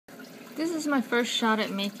This is my first shot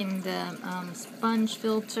at making the sponge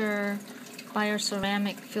filter,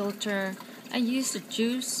 bioceramic filter. I used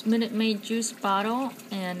a Minute Maid juice bottle,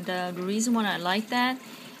 and the reason why I like that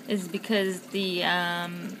is because the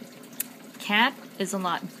cap is a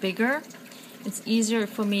lot bigger. It's easier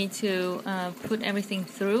for me to put everything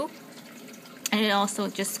through, and it also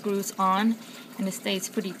just screws on and it stays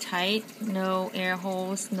pretty tight. No air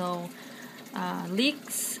holes, no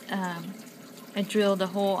leaks. I drilled a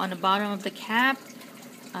hole on the bottom of the cap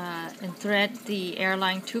and thread the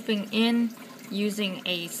airline tubing in using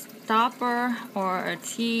a stopper or a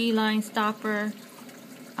T-line stopper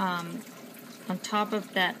on top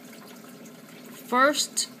of that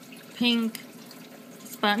first pink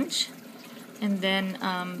sponge, and then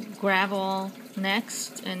gravel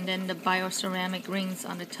next, and then the bioceramic rings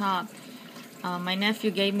on the top. My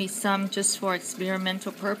nephew gave me some just for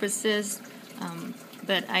experimental purposes,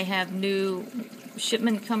 but I have new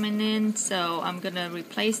shipment coming in, so I'm going to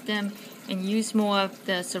replace them and use more of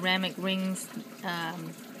the ceramic rings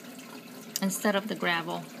instead of the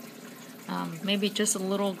gravel. Maybe just a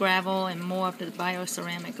little gravel and more of the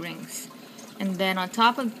bioceramic rings. And then on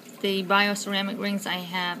top of the bioceramic rings, I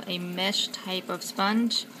have a mesh type of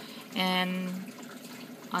sponge, and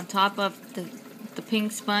on top of the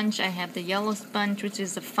pink sponge, I have the yellow sponge, which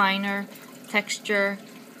is a finer texture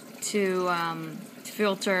to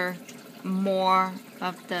filter more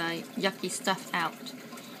of the yucky stuff out.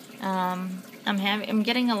 I'm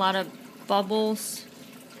getting a lot of bubbles,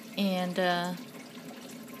 and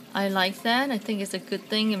I like that. I think it's a good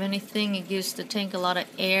thing. If anything, it gives the tank a lot of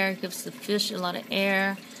air, it gives the fish a lot of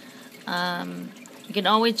air. You can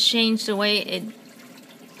always change the way it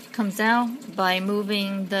comes out by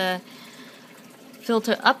moving the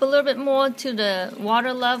filter up a little bit more to the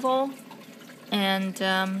water level, and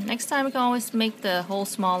next time you can always make the hole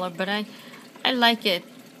smaller, but I like it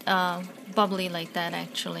bubbly like that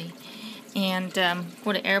actually. And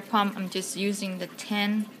for the air pump, I'm just using the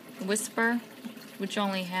 10 Whisper, which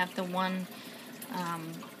only have the one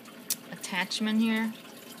attachment here,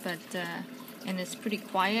 but and it's pretty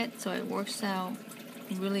quiet, so it works out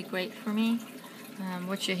really great for me.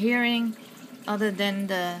 What you're hearing, other than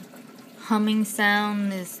the humming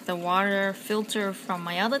sound, is the water filter from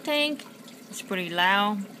my other tank. It's pretty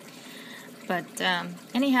loud, but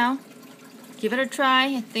anyhow, give it a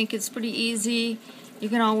try. I think it's pretty easy. You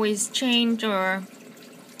can always change or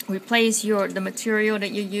replace the material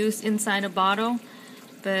that you use inside a bottle,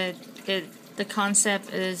 but the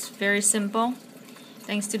concept is very simple.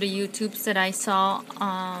 Thanks to the YouTubes that I saw,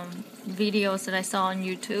 videos that I saw on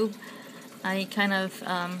YouTube, I kind of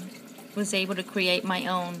was able to create my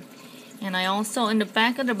own. And I also, in the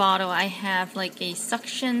back of the bottle, I have like a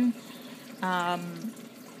suction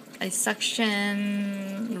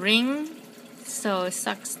ring, so it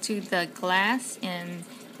sucks to the glass and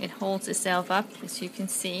it holds itself up, as you can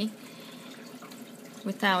see,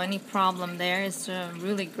 without any problem. There is a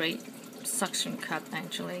really great suction cup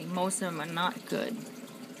actually. Most of them are not good.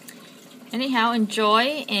 Anyhow,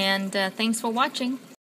 enjoy, and thanks for watching.